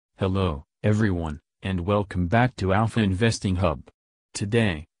Hello, everyone, and welcome back to Alpha Investing Hub.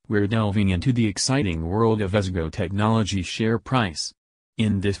 Today, we're delving into the exciting world of EZGO technology share price.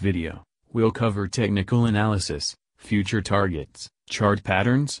 In this video, we'll cover technical analysis, future targets, chart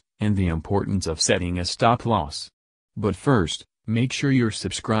patterns, and the importance of setting a stop loss. But first, make sure you're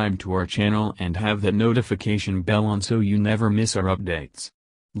subscribed to our channel and have that notification bell on so you never miss our updates.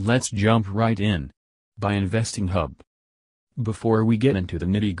 Let's jump right in. By Investing Hub. Before we get into the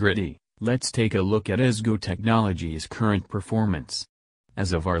nitty-gritty, let's take a look at EZGO Technology's current performance.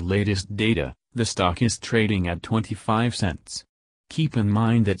 As of our latest data, the stock is trading at 25 cents. Keep in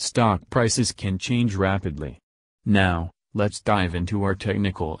mind that stock prices can change rapidly. Now, let's dive into our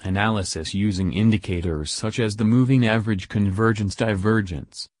technical analysis using indicators such as the Moving Average Convergence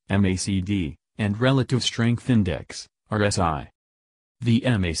Divergence, MACD, and Relative Strength Index, RSI. The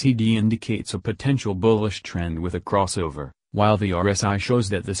MACD indicates a potential bullish trend with a crossover, while the RSI shows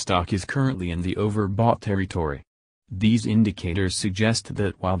that the stock is currently in the overbought territory. These indicators suggest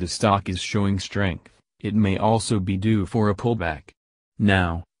that while the stock is showing strength, it may also be due for a pullback.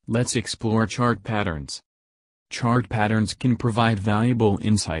 Now, let's explore chart patterns. Chart patterns can provide valuable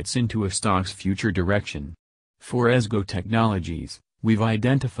insights into a stock's future direction. For EZGO Technologies, we've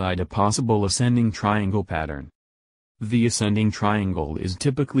identified a possible ascending triangle pattern. The ascending triangle is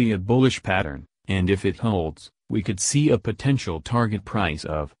typically a bullish pattern, and if it holds, we could see a potential target price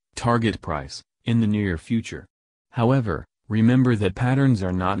in the near future. However, remember that patterns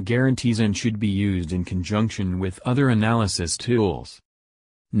are not guarantees and should be used in conjunction with other analysis tools.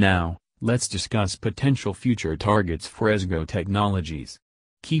 Now, let's discuss potential future targets for EZGO Technologies.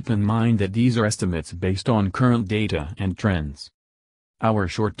 Keep in mind that these are estimates based on current data and trends. Our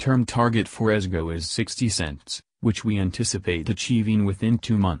short-term target for EZGO is 60 cents, which we anticipate achieving within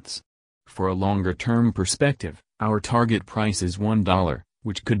 2 months. For a longer-term perspective, our target price is $1,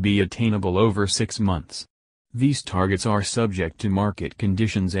 which could be attainable over 6 months. These targets are subject to market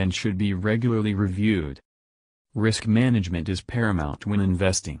conditions and should be regularly reviewed. Risk management is paramount when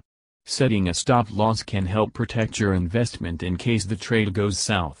investing. Setting a stop loss can help protect your investment in case the trade goes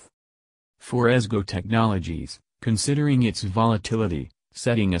south. For EZGO Technologies, considering its volatility,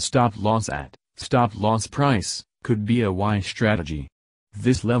 setting a stop loss at stop loss price could be a wise strategy.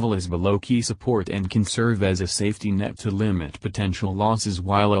 This level is below key support and can serve as a safety net to limit potential losses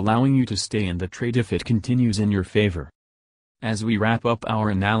while allowing you to stay in the trade if it continues in your favor. As we wrap up our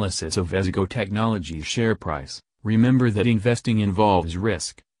analysis of EZGO Technology's share price, remember that investing involves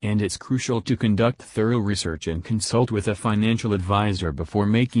risk, and it's crucial to conduct thorough research and consult with a financial advisor before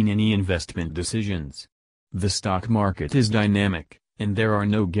making any investment decisions. The stock market is dynamic, and there are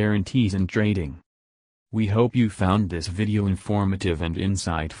no guarantees in trading. We hope you found this video informative and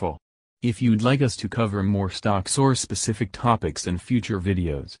insightful. If you'd like us to cover more stocks or specific topics in future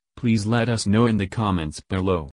videos, please let us know in the comments below.